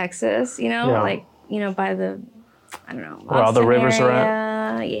Central Texas, like by the, I don't know, where all the rivers are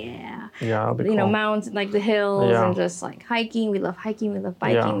at. Yeah. Yeah, that'll be cool. Mountains, like the hills, and just like hiking. We love hiking. We love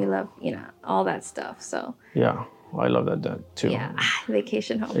biking. We love, all that stuff. So. Yeah, I love that too. Yeah,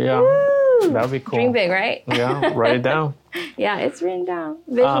 vacation home. Yeah, woo! That'd be cool. Dream big, right? Yeah, write it down. Yeah, it's written down.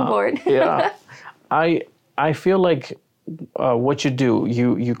 Vision board. Yeah, I feel like what you do,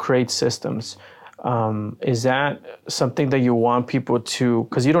 you create systems. Is that something that you want people to,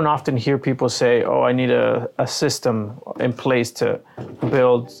 because you don't often hear people say, oh, I need a system in place to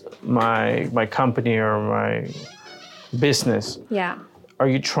build my company or my business. Yeah. Are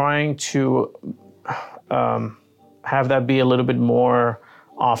you trying to have that be a little bit more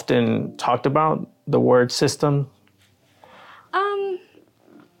often talked about, the word system?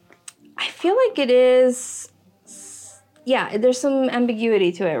 I feel like it is. Yeah, there's some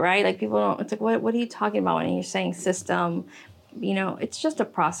ambiguity to it, right? Like people don't, it's like, what are you talking about when you're saying system? It's just a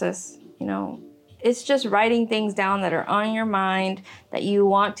process, It's just writing things down that are on your mind, that you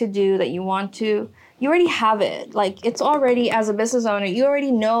want to do, you already have it. Like it's already, as a business owner, you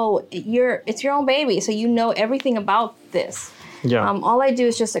already know it's your own baby. So you know everything about this. Yeah. All I do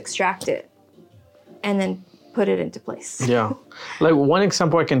is just extract it and then put it into place. Yeah. Like one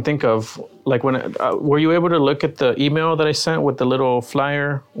example I can think of, like when, were you able to look at the email that I sent with the little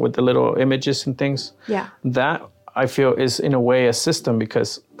flyer, with the little images and things? Yeah. That I feel is in a way a system,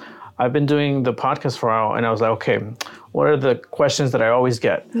 because I've been doing the podcast for a while, and I was like, okay, what are the questions that I always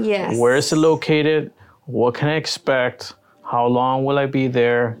get? Yes. Where is it located? What can I expect? How long will I be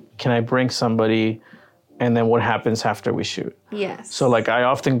there? Can I bring somebody? And then what happens after we shoot? Yes. So like I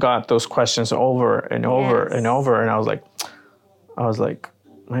often got those questions over and over and over, and I was like,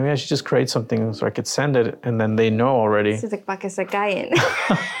 maybe I should just create something so I could send it, and then they know already. It's like, pa que se callen.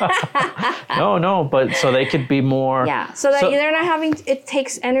 No, but so they could be more. Yeah, so that they're not having. It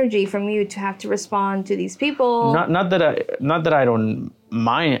takes energy from you to have to respond to these people. Not that I don't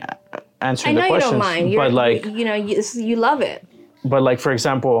mind answering the questions. I know you don't mind. But you love it. But like, for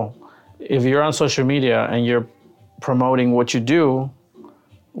example, if you're on social media and you're promoting what you do,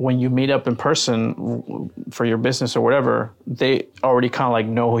 when you meet up in person for your business or whatever, they already kind of like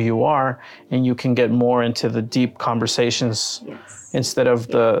know who you are, and you can get more into the deep conversations instead of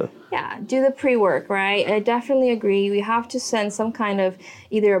the... Yeah, do the pre-work, right? I definitely agree. We have to send some kind of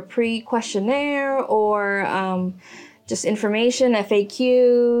either a pre-questionnaire or just information,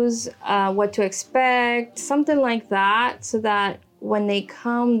 FAQs, what to expect, something like that, so that when they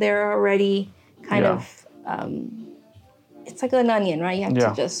come, they're already kind of... it's like an onion, right? You have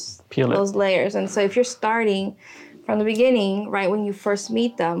to just peel those layers. And so if you're starting from the beginning, right, when you first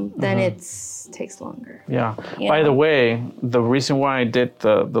meet them, then it takes longer. Yeah. By the way, the reason why I did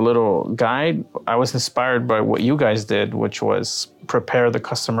the little guide, I was inspired by what you guys did, which was prepare the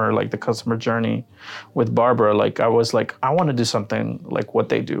customer, like the customer journey with Barbara. Like I was like, I want to do something like what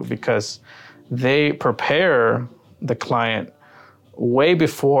they do, because they prepare the client way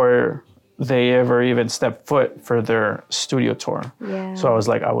before they ever even step foot for their studio tour. Yeah. So I was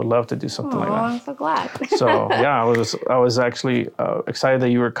like, I would love to do something like that. I'm so glad. So yeah, I was actually excited that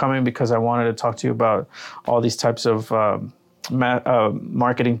you were coming, because I wanted to talk to you about all these types of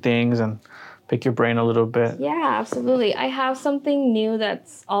marketing things and pick your brain a little bit. Yeah, absolutely. I have something new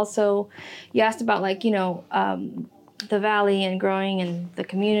that's also, you asked about like, the Valley and growing in the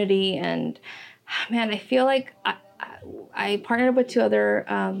community. And man, I feel like I partnered with 2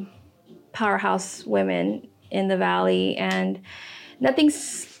 other powerhouse women in the Valley, and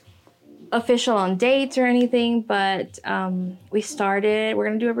nothing's official on dates or anything, but we're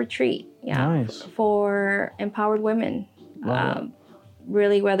going to do a retreat for empowered women.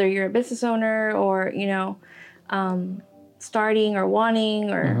 Really, whether you're a business owner or, starting or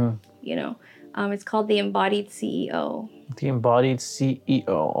wanting or, it's called the Embodied CEO. The Embodied CEO.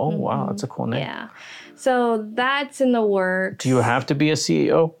 Oh, wow. That's a cool name. Yeah. So that's in the works. Do you have to be a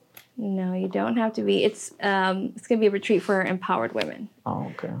CEO? No, you don't have to be. It's going to be a retreat for empowered women.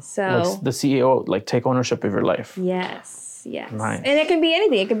 Oh, okay. So like the CEO, like take ownership of your life. Yes. Nice. And it can be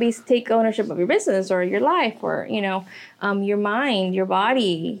anything. It could be take ownership of your business or your life or, your mind, your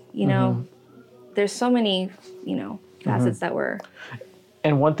body, There's so many, facets that we're...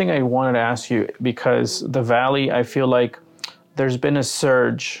 And one thing I wanted to ask you, because the Valley, I feel like there's been a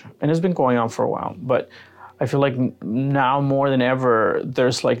surge, and it's been going on for a while, but I feel like now more than ever,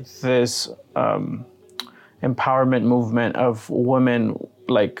 there's like this empowerment movement of women,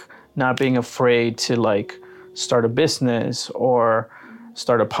 like not being afraid to like start a business or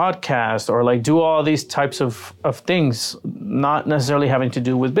start a podcast or like do all these types of things, not necessarily having to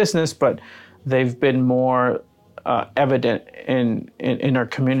do with business, but they've been more evident in our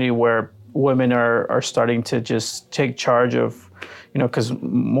community, where women are starting to just take charge of, because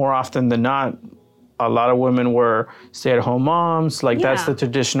more often than not, a lot of women were stay-at-home moms. Like that's the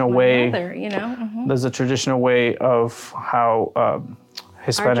traditional way. There's a traditional way of how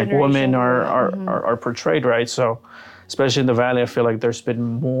Hispanic women are portrayed, right? So, especially in the Valley, I feel like there's been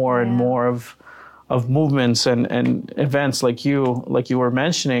more and more of movements and events like you were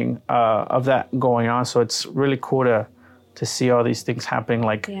mentioning of that going on. So it's really cool to see all these things happening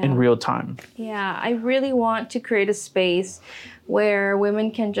like in real time. Yeah, I really want to create a space where women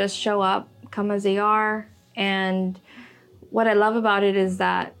can just show up, come as they are. And what I love about it is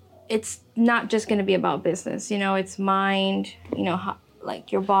that it's not just going to be about business, it's mind,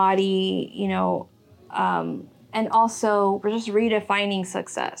 like your body, and also we're just redefining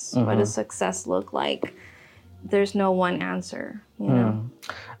success. What does success look like? There's no one answer,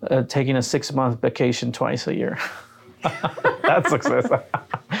 Taking a 6-month vacation twice a year. That's success.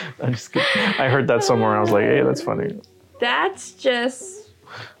 I'm just kidding. I heard that somewhere. I was like, hey, that's funny. That's just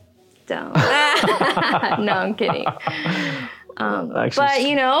dumb. No, I'm kidding. But,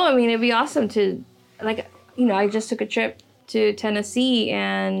 it'd be awesome to, I just took a trip to Tennessee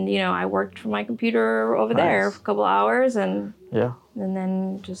and, I worked from my computer over there for a couple hours and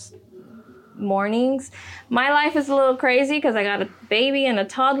then just mornings. My life is a little crazy because I got a baby and a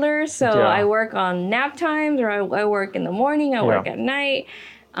toddler. So I work on nap times or I work in the morning, I work at night.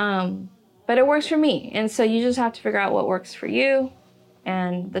 But it works for me. And so you just have to figure out what works for you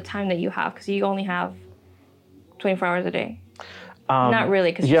and the time that you have, because you only have 24 hours a day. Not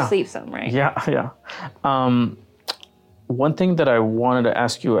really, because you sleep some, right? Yeah. One thing that I wanted to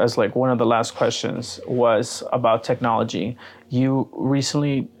ask you as like one of the last questions was about technology. You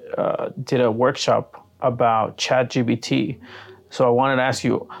recently did a workshop about ChatGPT. So I wanted to ask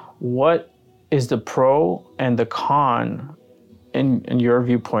you, what is the pro and the con in your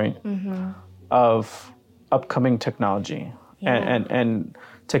viewpoint of upcoming technology and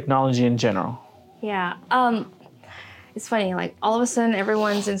technology in general? Yeah. it's funny, like all of a sudden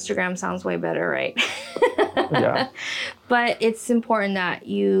everyone's Instagram sounds way better, right? Yeah. But it's important that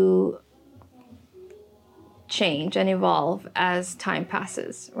you change and evolve as time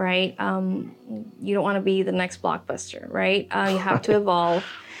passes, right? You don't want to be the next Blockbuster, right? You have to evolve.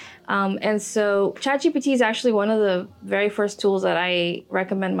 And so ChatGPT is actually one of the very first tools that I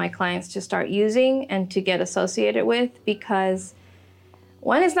recommend my clients to start using and to get associated with, because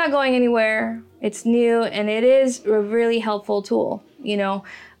one, it's not going anywhere, it's new, and it is a really helpful tool, you know.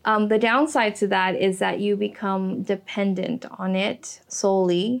 The downside to that is that you become dependent on it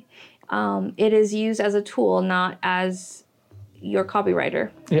solely. It is used as a tool, not as your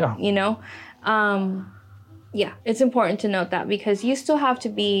copywriter. Yeah. You know? Yeah, it's important to note that, because you still have to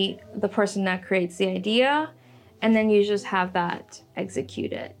be the person that creates the idea, and then you just have that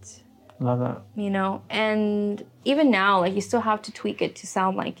execute it. Love that. You know? And even now, like, you still have to tweak it to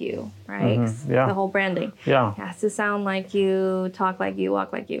sound like you, right? Yeah. The whole branding. Yeah. It has to sound like you, talk like you,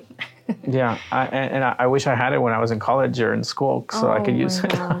 walk like you. Yeah, I wish I had it when I was in college or in school, so I could use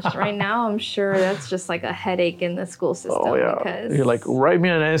it. Oh my gosh! Right now, I'm sure that's just like a headache in the school system. Oh yeah, because you're like, write me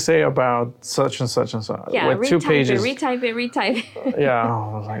an essay about such and such and such. Yeah, with 2 pages. retype it. Yeah,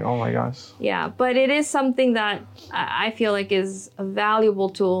 I was like, oh my gosh. Yeah, but it is something that I feel like is a valuable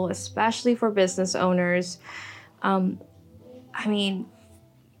tool, especially for business owners. I mean,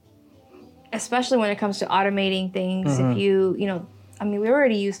 especially when it comes to automating things. If you know. I mean, we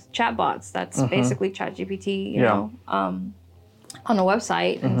already use chatbots. That's basically ChatGPT, you know, on a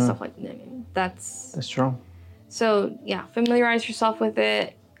website and stuff like that. That's true. So, yeah, familiarize yourself with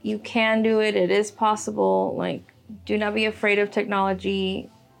it. You can do it. It is possible. Like, do not be afraid of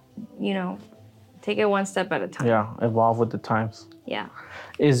technology. You know, take it one step at a time. Yeah, evolve with the times. Yeah.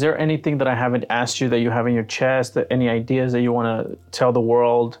 Is there anything that I haven't asked you that you have in your chest, that any ideas that you want to tell the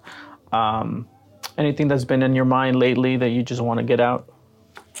world? Anything that's been in your mind lately that you just want to get out?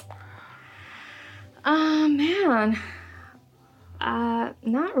 Man.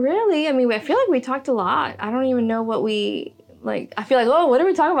 Not really. I mean, I feel like we talked a lot. I don't even know what we, like, I feel like, oh, what did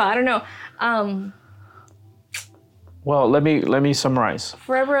we talk about? I don't know. Well, let me summarize.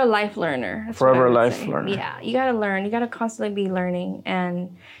 Forever a life learner. That's Forever a what I would life say. learner. Yeah, you got to learn. You got to constantly be learning.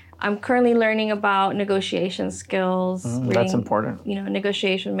 And I'm currently learning about negotiation skills. That's important. You know,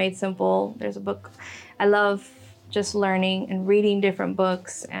 Negotiation Made Simple. There's a book. I love just learning and reading different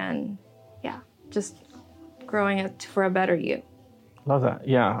books and, yeah, just growing it for a better you. Love that.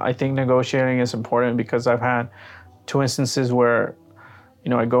 Yeah, I think negotiating is important because I've had 2 instances where,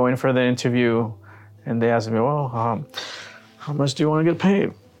 you know, I go in for the interview and they ask me, well, how much do you want to get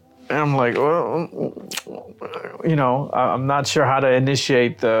paid? And I'm like, well, you know, I'm not sure how to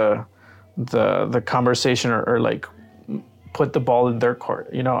initiate the conversation or like put the ball in their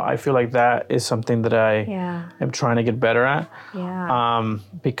court. You know, I feel like that is something that I am trying to get better at. Yeah.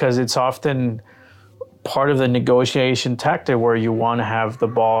 Because it's often part of the negotiation tactic where you want to have the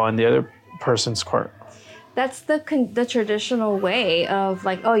ball in the other person's court. That's the traditional way of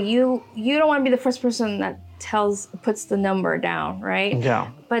like, oh, you don't want to be the first person that puts the number down, right? Yeah.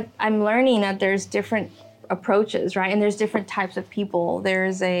 But I'm learning that there's different approaches, right? And there's different types of people.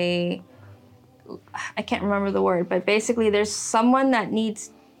 There's I can't remember the word, but basically there's someone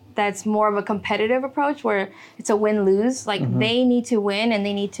that's more of a competitive approach where it's a win-lose. Like they need to win and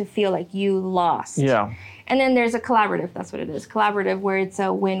they need to feel like you lost. Yeah. And then there's a collaborative, that's what it is. Collaborative, where it's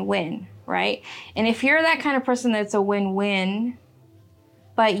a win-win, right? And if you're that kind of person that's a win-win,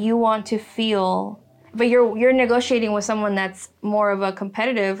 but you want to feel, but you're negotiating with someone that's more of a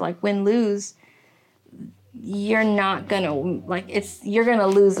competitive, like win-lose, you're not gonna, like, you're gonna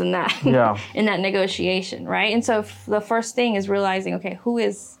lose in that, in that negotiation, right? And so the first thing is realizing, okay, who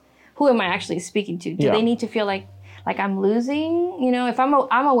am I actually speaking to? Do they need to feel like I'm losing? You know, if I'm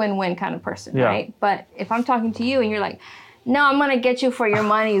a win-win kind of person, right? But if I'm talking to you and you're like, no, I'm gonna get you for your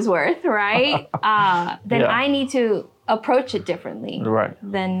money's worth, right? Then I need to approach it differently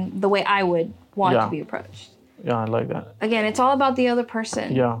than the way I would want to be approached. Yeah, I like that. Again, it's all about the other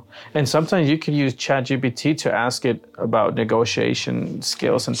person. Yeah. And sometimes you can use ChatGPT to ask it about negotiation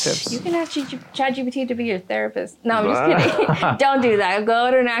skills and tips. You can ask ChatGPT to be your therapist. No, I'm just kidding. Don't do that.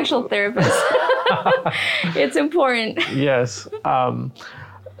 Go to an actual therapist. It's important. Yes.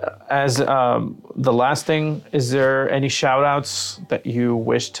 As the last thing, is there any shout outs that you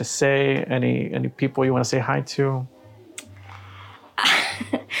wish to say? Any people you want to say hi to?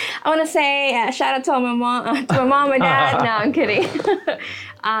 I want to say shout out to my mom and dad. No, I'm kidding.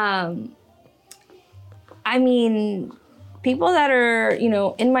 I mean, people that are, you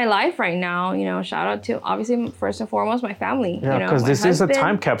know, in my life right now, you know, shout out to, obviously, first and foremost, my family. Yeah, because this is a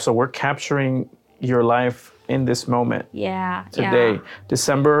time capsule. We're capturing your life in this moment. Yeah. Today,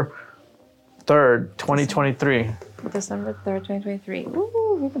 December 3rd, 2023. December 3rd, 2023.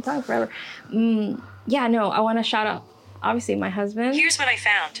 Ooh, we've been talking forever. Yeah, no, I want to shout out, obviously, my husband. Here's what I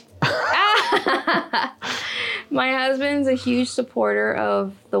found. My husband's a huge supporter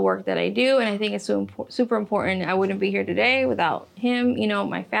of the work that I do, and I think it's super important. I wouldn't be here today without him. You know,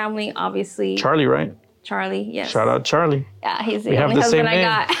 my family, obviously. Charlie, right? Charlie, yes. Shout out Charlie. Yeah, he's the only husband I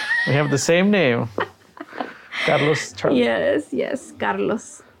got. We have the same name. Carlos, Charlie. Yes,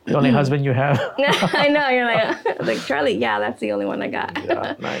 Carlos. The only husband you have. I know, you're like Charlie. Yeah, that's the only one I got.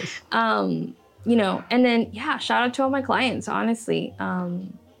 Yeah, nice. You know, and then shout out to all my clients, honestly.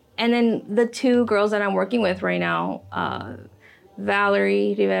 And then the two girls that I'm working with right now,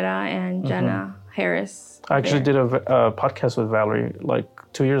 Valerie Rivera and Jenna Harris. I actually did a podcast with Valerie like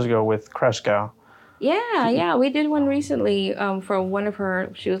 2 years ago with Crash Gal. Yeah, we did one recently for one of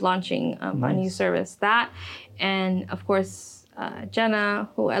her. She was launching a new service. That, and of course Jenna,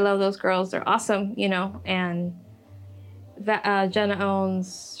 who I love those girls. They're awesome, you know. And Jenna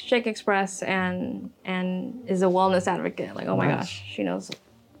owns Shake Express and is a wellness advocate. Like, oh my gosh, she knows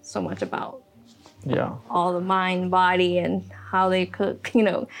so much about all the mind, body, and how they could, you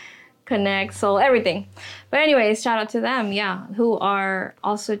know, connect, soul, everything. But anyways, shout out to them, who are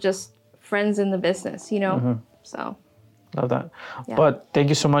also just friends in the business, you know. So love that. But thank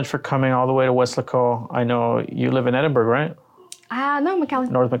you so much for coming all the way to Weslaco. I know you live in Edinburgh, right? No, McAllen.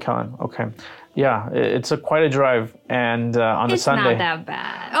 North McAllen. Okay. Yeah, it's quite a drive, and on a Sunday. It's not that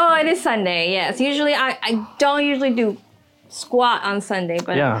bad. Oh, it is Sunday. Yes. Usually, I don't usually do squat on Sunday,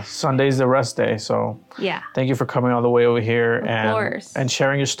 but Sunday's the rest day. So thank you for coming all the way over here and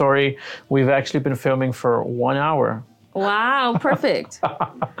sharing your story. We've actually been filming for 1 hour. Wow, perfect.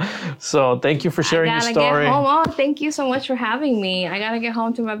 So thank you for sharing your story. Get home. Oh, thank you so much for having me. I gotta get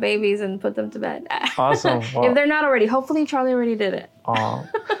home to my babies and put them to bed. Awesome. Well, if they're not already, hopefully Charlie already did it. Oh,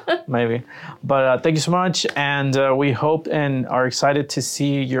 maybe. But thank you so much, and we hope and are excited to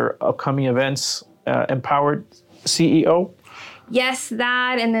see your upcoming events. Empowered CEO. Yes,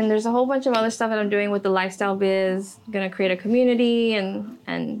 that, and then there's a whole bunch of other stuff that I'm doing with the lifestyle biz. I'm gonna create a community, and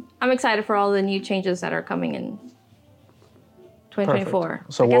I'm excited for all the new changes that are coming in 2024.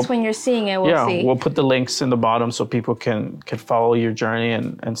 Perfect. So I guess when you're seeing it, we'll see. We'll put the links in the bottom so people can follow your journey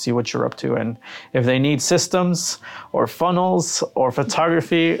and see what you're up to. And if they need systems or funnels or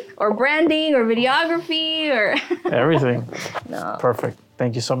photography or branding or videography or everything. No. Perfect.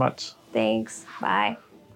 Thank you so much. Thanks. Bye.